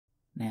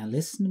Now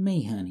listen to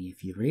me, honey.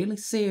 If you're really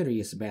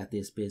serious about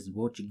this business,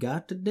 what you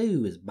got to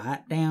do is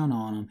bite down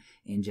on them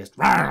and just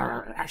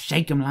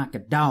shake them like a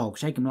dog.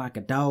 Shake them like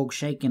a dog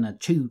shaking a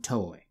chew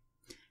toy.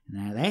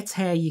 Now that's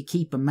how you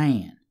keep a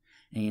man.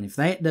 And if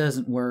that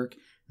doesn't work,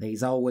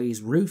 there's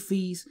always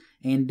roofies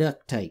and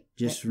duct tape.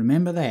 Just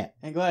remember that.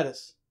 Hey,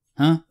 Gladys.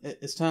 Huh?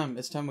 It's time.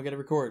 It's time we gotta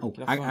record. Oh,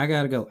 I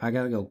gotta go.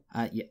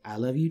 I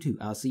love you too.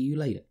 I'll see you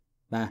later.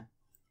 Bye.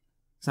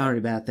 Sorry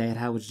about that.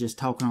 I was just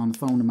talking on the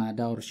phone to my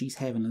daughter. She's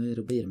having a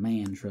little bit of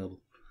man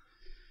trouble.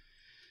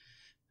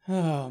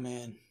 Oh,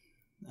 man.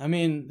 I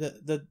mean,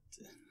 that's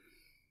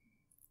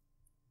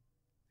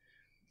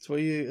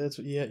what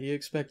you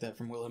expect that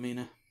from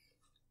Wilhelmina.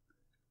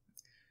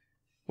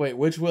 Wait,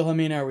 which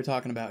Wilhelmina are we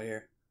talking about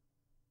here?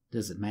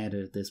 Does it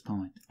matter at this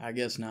point? I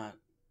guess not.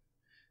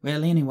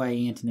 Well, anyway,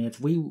 Internets,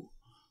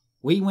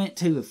 we went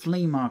to a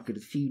flea market a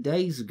few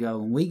days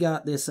ago, and we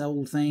got this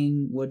old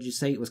thing. What'd you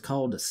say it was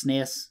called? A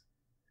SNES?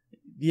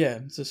 Yeah,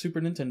 it's a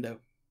Super Nintendo.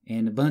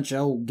 And a bunch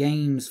of old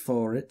games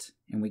for it.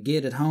 And we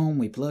get it home,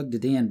 we plugged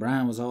it in.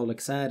 Brian was all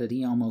excited,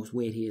 he almost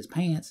wet his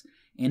pants.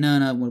 And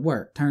none of them would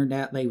work. Turned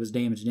out they was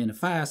damaged in a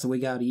fire, so we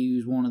got to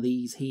use one of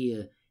these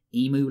here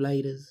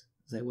emulators.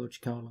 Is that what you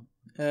call them?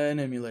 An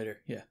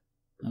emulator, yeah.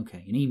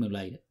 Okay, an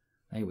emulator.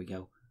 There we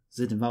go.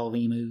 Does it involve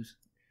emus?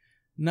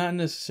 Not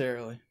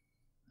necessarily.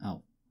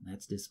 Oh,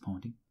 that's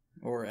disappointing.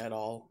 Or at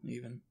all,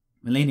 even.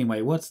 Well,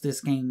 anyway, what's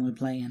this game we're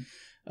playing?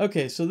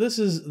 Okay, so this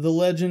is The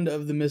Legend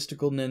of the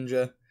Mystical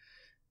Ninja.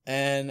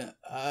 And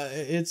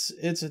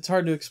it's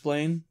hard to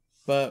explain,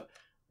 but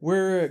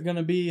we're going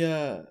to be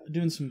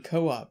doing some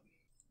co-op.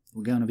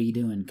 We're going to be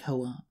doing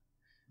co-op?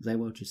 Is that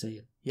what you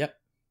said? Yep.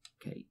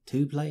 Okay,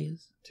 2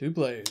 players? 2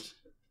 players.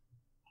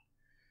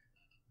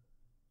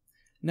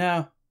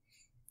 Now,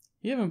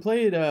 you haven't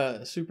played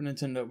Super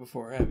Nintendo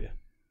before, have you?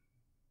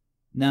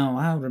 No,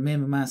 I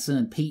remember my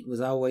son Pete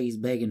was always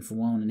begging for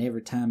one, and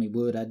every time he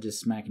would, I'd just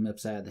smack him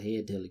upside the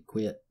head till he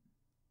quit.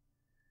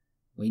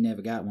 We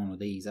never got one of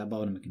these. I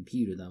bought him a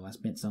computer, though. I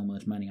spent so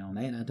much money on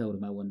that, I told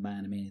him I wasn't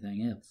buying him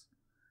anything else.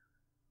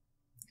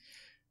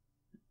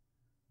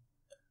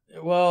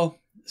 Well,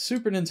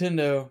 Super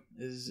Nintendo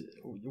is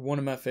one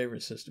of my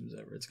favorite systems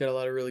ever. It's got a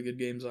lot of really good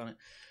games on it.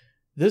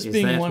 This Is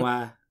being that one.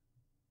 why?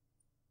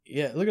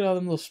 Yeah, look at all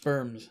them little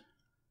sperms.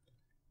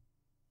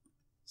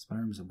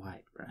 Sperms are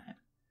white, Brian.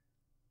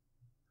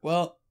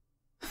 Well.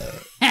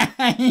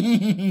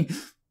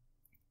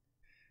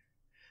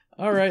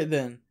 All right,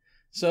 then.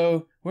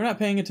 So, we're not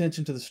paying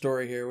attention to the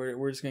story here.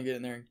 We're just going to get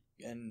in there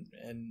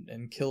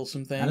and kill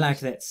some things. I like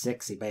that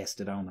sexy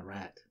bastard on the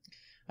right.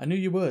 I knew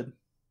you would.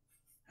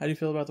 How do you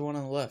feel about the one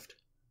on the left?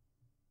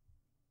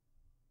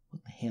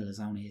 What the hell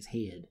is on his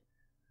head?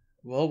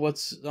 Well,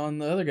 what's on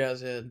the other guy's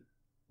head?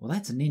 Well,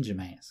 that's a ninja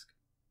mask.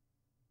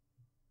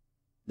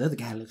 The other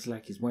guy looks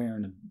like he's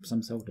wearing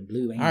some sort of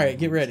blue. All right,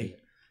 get ready.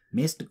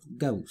 Mystical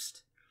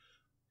ghost.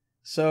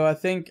 So I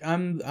think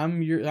I'm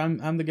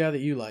the guy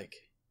that you like.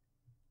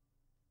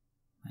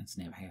 That's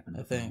never happened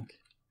I before. think.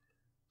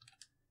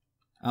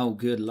 Oh,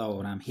 good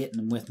Lord, I'm hitting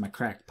him with my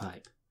crack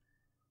pipe.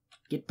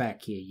 Get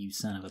back here, you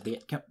son of a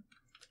bitch. Come.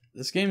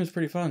 This game is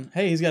pretty fun.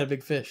 Hey, he's got a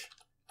big fish.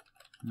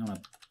 No,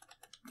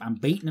 I'm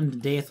beating him to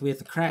death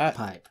with a crack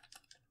pipe.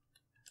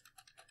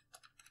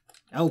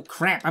 Oh,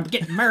 crap, I'm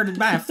getting murdered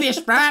by a fish,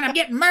 Brian. I'm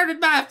getting murdered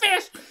by a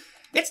fish.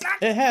 It's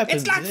like, it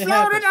happens. It's like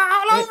Florida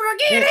all over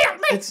again. Help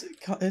me.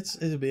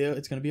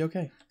 It's gonna be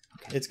okay.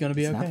 It's gonna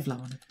be okay. It's not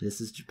Florida. This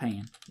is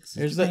Japan.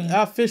 There's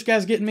the fish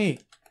guy's getting me.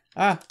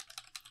 I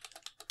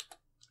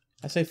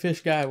say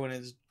fish guy when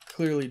it's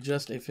clearly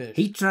just a fish.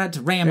 He tried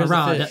to ram a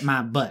rod up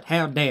my butt.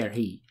 How dare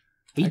he?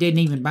 He didn't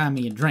even buy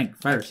me a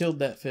drink first. I killed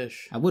that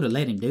fish. I would have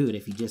let him do it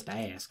if he just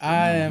asked. He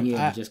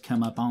had to just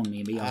come up on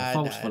me and be all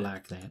forceful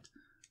like that.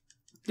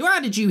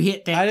 Why did you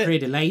hit that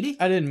pretty lady?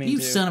 I didn't mean to.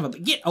 You son of a...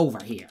 Get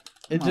over here.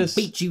 I'm gonna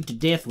beat you to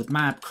death with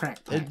my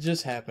crack pipe. It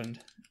just happened.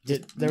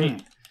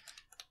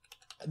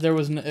 There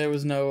was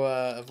no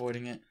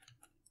avoiding it.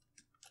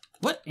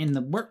 What in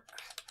the work?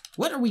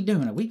 What are we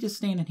doing? Are we just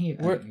standing here?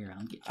 Here,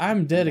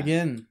 I'm dead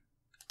again.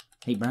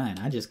 Hey, Brian,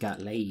 I just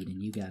got laid and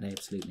you got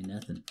absolutely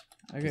nothing.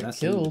 I got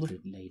killed.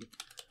 Lady.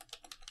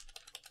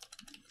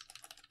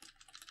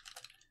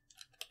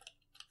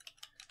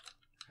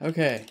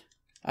 Okay.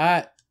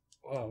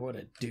 Oh, what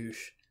a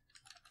douche.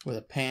 With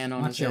a pan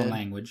on his head. Watch your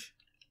language,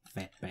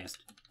 fat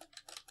bastard.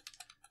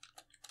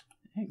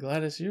 Hey,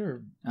 Gladys,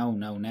 you're... Oh,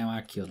 no, now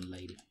I killed a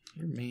lady.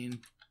 You're mean.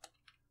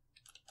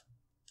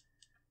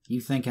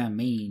 You think I'm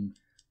mean?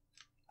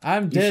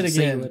 I'm dead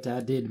again. See what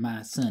I did to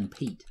my son,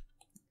 Pete.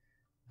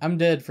 I'm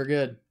dead for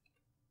good.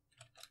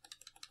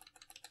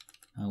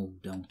 Oh,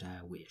 don't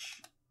I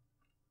wish.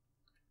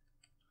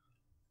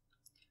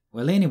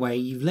 Well, anyway,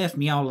 you've left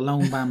me all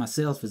alone by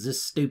myself as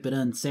this stupid,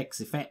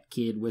 unsexy fat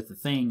kid with a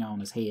thing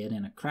on his head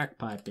and a crack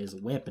pipe as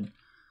a weapon.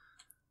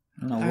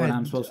 I don't know what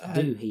I'm supposed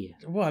to do here.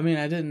 Well, I mean,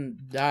 I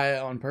didn't die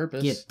on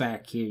purpose. Get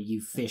back here,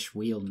 you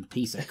fish-wielding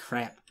piece of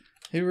crap.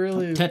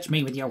 Don't touch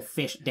me with your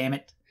fish, damn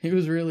it. He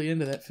was really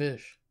into that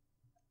fish.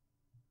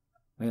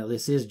 Well,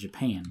 this is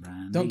Japan,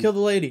 Brian. Don't kill the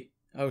lady.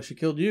 Oh, she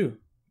killed you.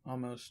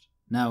 almost.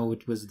 No,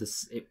 it was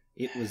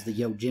it was the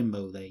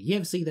Yojimbo there. You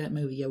ever see that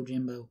movie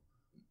Yojimbo?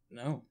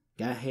 No.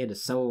 Guy had a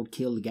sword,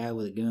 killed the guy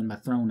with a gun by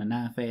throwing a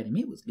knife at him.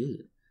 It was good.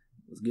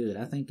 It was good.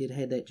 I think it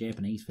had that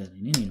Japanese fella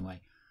in it.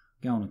 Anyway,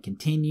 gonna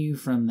continue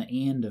from the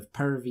end of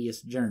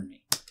Pervious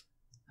Journey.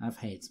 I've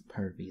had some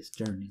pervious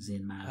journeys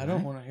in my life. I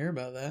don't want to hear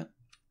about that.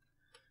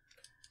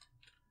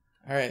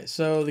 Alright,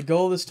 so the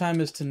goal this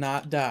time is to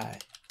not die.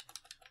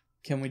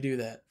 Can we do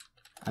that?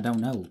 I don't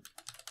know.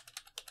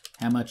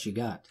 How much you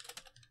got?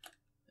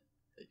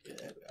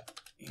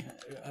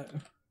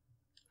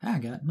 I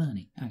got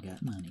money. I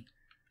got money.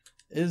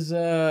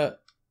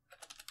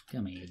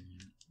 Come here, you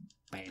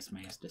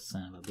bassmaster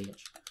son of a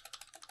bitch.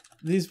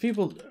 These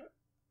people,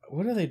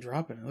 what are they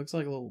dropping? It looks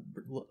like little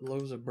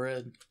loaves of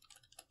bread.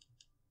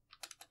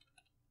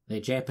 They're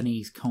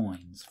Japanese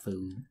coins,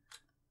 fool.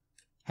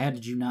 How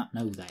did you not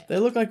know that? They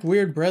look like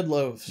weird bread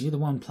loaves. You're the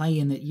one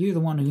playing it. You're the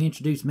one who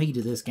introduced me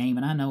to this game,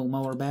 and I know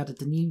more about it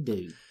than you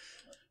do.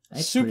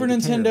 That's Super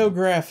Nintendo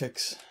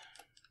graphics.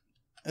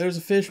 There's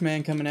a fish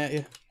man coming at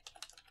you.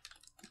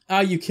 Ah,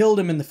 you killed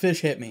him and the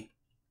fish hit me.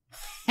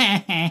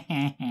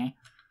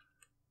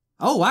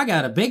 Oh, I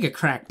got a bigger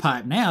crack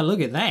pipe now. Look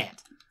at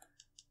that.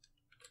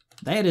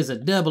 That is a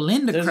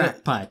double-ended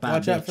crack pipe.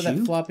 Watch out for that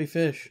floppy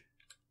fish.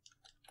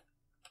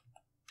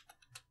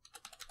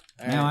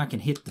 Now I can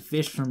hit the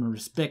fish from a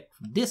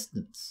respectful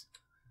distance.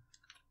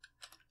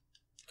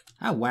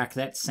 I whack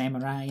that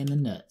samurai in the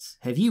nuts.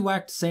 Have you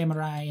whacked a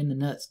samurai in the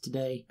nuts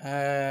today?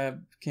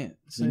 Can't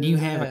say And you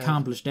have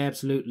accomplished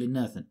absolutely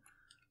nothing.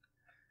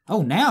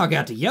 Oh, now I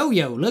got the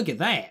yo-yo. Look at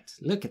that.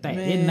 Look at that.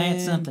 Man. Isn't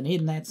that something?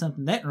 Isn't that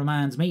something? That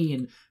reminds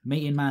me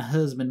and my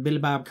husband, Billy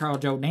Bob Carl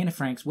Joe Danny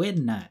Frank's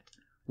wedding night.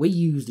 We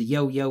used the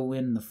yo-yo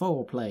in the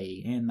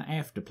foreplay and the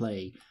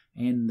afterplay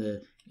and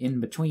the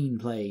in-between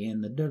play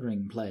and the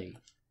during play.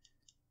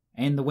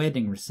 And the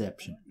wedding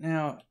reception.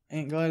 Now,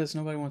 Aunt Gladys,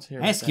 nobody wants to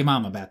hear Ask your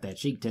mom about that.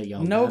 She can tell you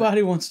all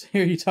Nobody wants to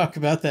hear you talk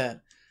about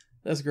that.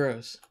 That's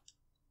gross.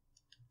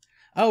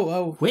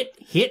 Oh. Quit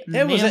hitting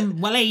them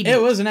ladies.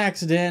 It was an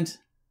accident.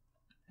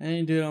 I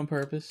didn't do it on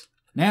purpose.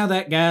 Now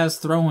that guy's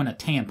throwing a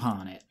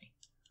tampon at me.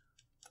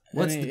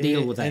 What's the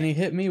deal with that? And he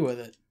hit me with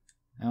it.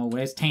 Oh,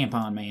 there's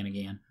Tampon Man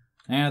again.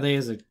 Now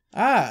there's a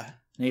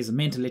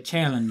mentally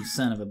challenged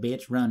son of a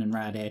bitch running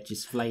right at you,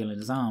 flailing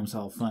his arms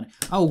all funny.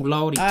 Oh,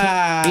 Lord, he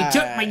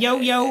took my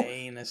yo-yo.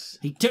 Anus.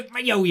 He took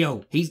my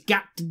yo-yo. He's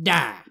got to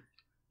die.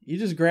 You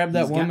just grabbed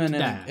that woman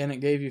and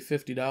it gave you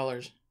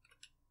 $50.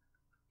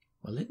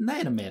 Well, isn't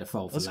that a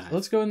metaphor for life?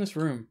 Let's go in this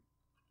room.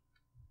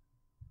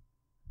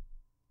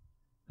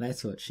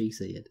 That's what she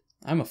said.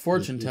 I'm a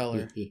fortune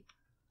teller.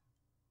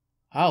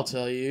 I'll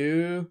tell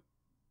you.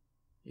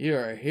 You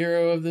are a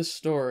hero of this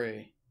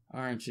story,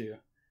 aren't you?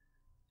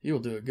 You will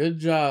do a good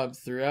job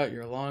throughout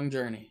your long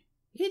journey.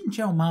 Isn't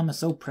your mama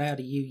so proud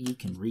of you you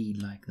can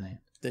read like that?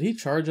 Did he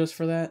charge us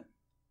for that?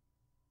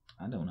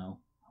 I don't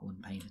know. I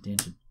wasn't paying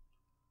attention.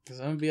 Because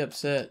I'm going to be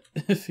upset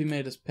if he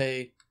made us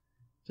pay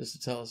just to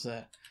tell us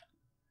that.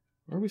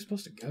 Where are we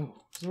supposed to go?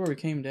 This is where we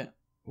came down.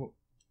 Whoa.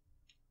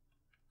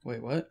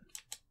 Wait, what?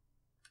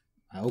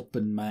 I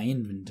opened my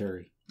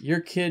inventory.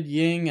 You're Kid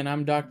Ying and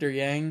I'm Dr.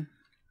 Yang?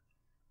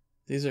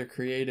 These are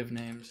creative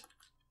names.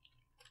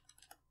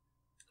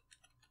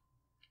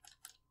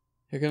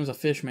 Here comes a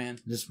fish man.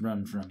 Just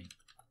run from him.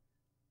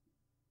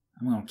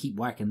 I'm gonna keep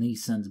whacking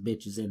these sons of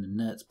bitches in the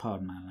nuts,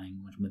 pardon my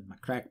language, with my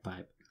crack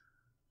pipe.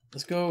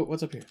 Let's go.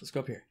 What's up here? Let's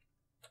go up here.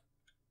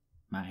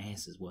 My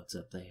ass is what's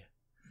up there.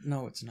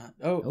 No, it's not.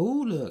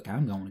 Oh, look,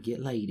 I'm gonna get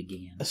laid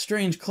again. A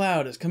strange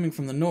cloud is coming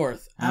from the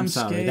north. I'm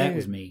sorry, scared. that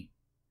was me.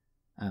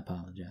 I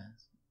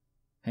apologize.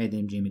 Had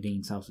them Jimmy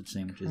Dean sausage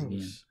sandwiches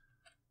again.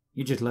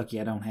 You're just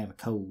lucky I don't have a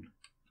cold.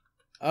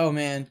 Oh,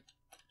 man.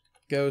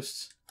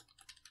 Ghosts.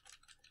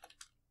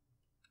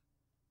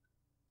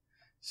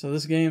 So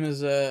this game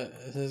has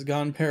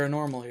gone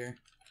paranormal here.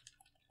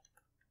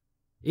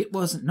 It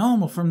wasn't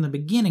normal from the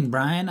beginning,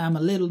 Brian. I'm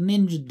a little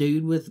ninja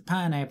dude with a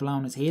pineapple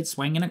on his head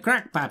swinging a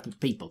crack pipe at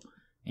people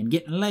and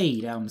getting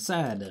laid on the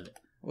side of it.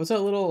 What's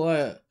that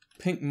little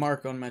pink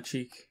mark on my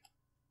cheek?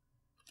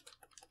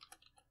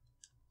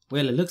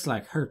 Well, it looks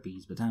like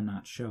herpes, but I'm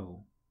not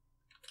sure.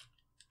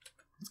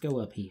 Let's go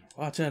up here.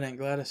 Watch out, Aunt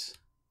Gladys.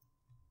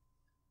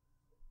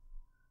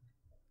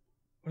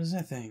 What is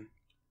that thing?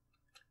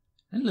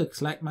 It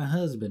looks like my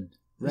husband,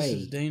 Ray.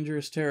 This is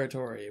dangerous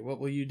territory. What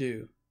will you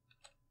do?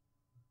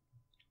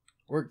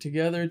 Work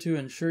together to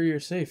ensure your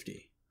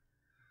safety.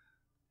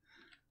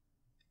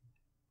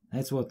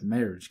 That's what the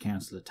marriage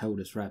counselor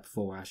told us right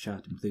before I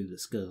shot him through the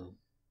skull.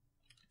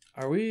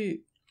 Are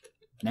we...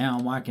 Now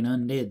I'm whacking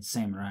undead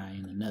samurai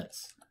in the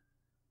nuts.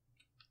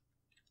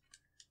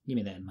 Give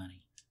me that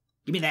money.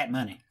 Give me that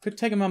money. Quit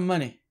taking my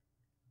money.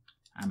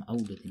 I'm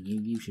older than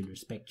you. You should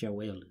respect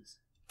your elders.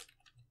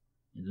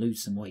 And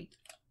lose some weight.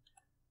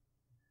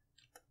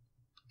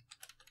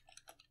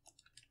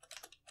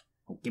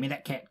 Oh, give me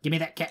that cat. Give me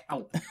that cat.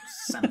 Oh,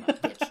 son of a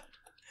bitch.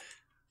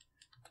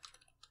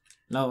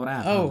 Lord,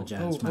 I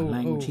apologize for my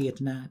language here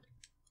tonight.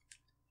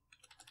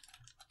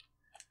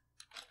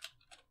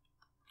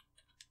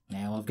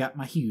 Now I've got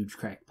my huge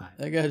crack pipe.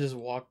 That guy just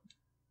walked,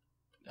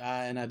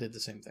 and I did the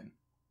same thing.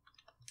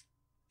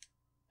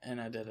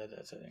 And I did it.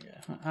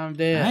 I'm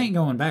dead. I ain't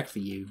going back for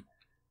you.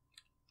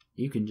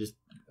 You can just...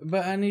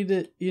 But I need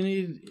to... You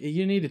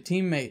need a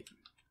teammate.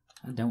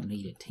 I don't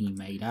need a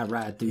teammate. I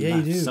ride through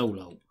life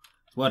solo.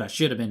 It's what I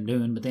should have been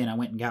doing, but then I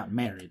went and got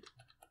married.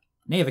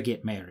 Never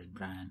get married,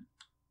 Brian.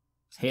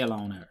 It's hell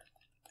on earth.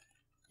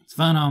 It's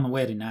fun on the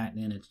wedding night,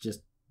 and then it's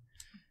just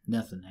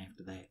nothing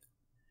after that.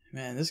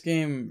 Man, this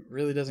game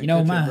really doesn't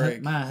catch a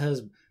break.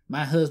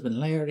 My husband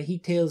Larry, he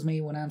tells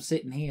me when I'm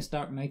sitting here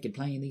stark naked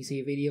playing these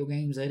here video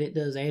games that it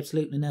does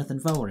absolutely nothing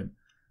for him.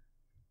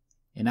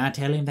 And I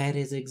tell him that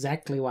is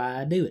exactly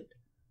why I do it.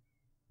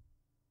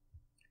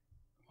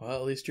 Well,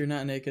 at least you're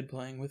not naked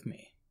playing with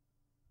me.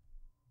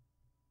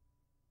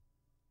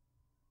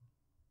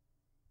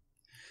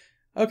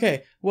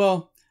 Okay,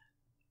 well,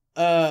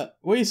 what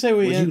do you say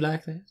we... Would you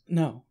like that?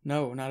 No,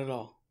 not at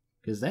all.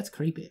 Because that's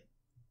creepy.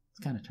 It's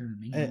kind of turning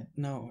me on.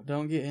 No,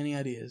 don't get any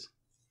ideas.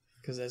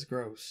 Because that's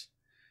gross.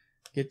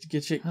 I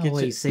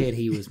always said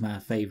he was my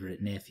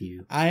favorite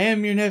nephew. I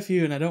am your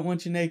nephew, and I don't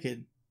want you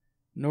naked.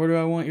 Nor do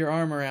I want your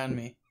arm around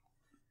me.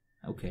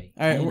 Okay.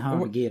 All right, ain't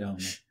hard to get on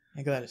me.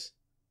 Hey, Gladys.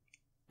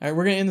 All right,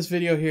 we're going to end this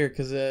video here,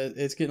 because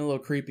it's getting a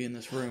little creepy in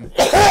this room.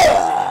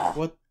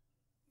 What?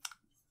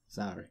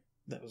 Sorry.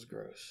 That was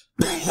gross.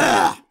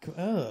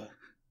 All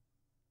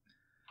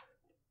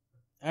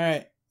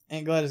right.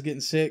 Aunt Gladys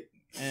getting sick,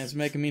 and it's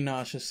making me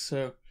nauseous.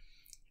 So,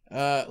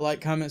 like,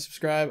 comment,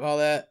 subscribe, all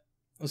that.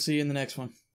 We'll see you in the next one.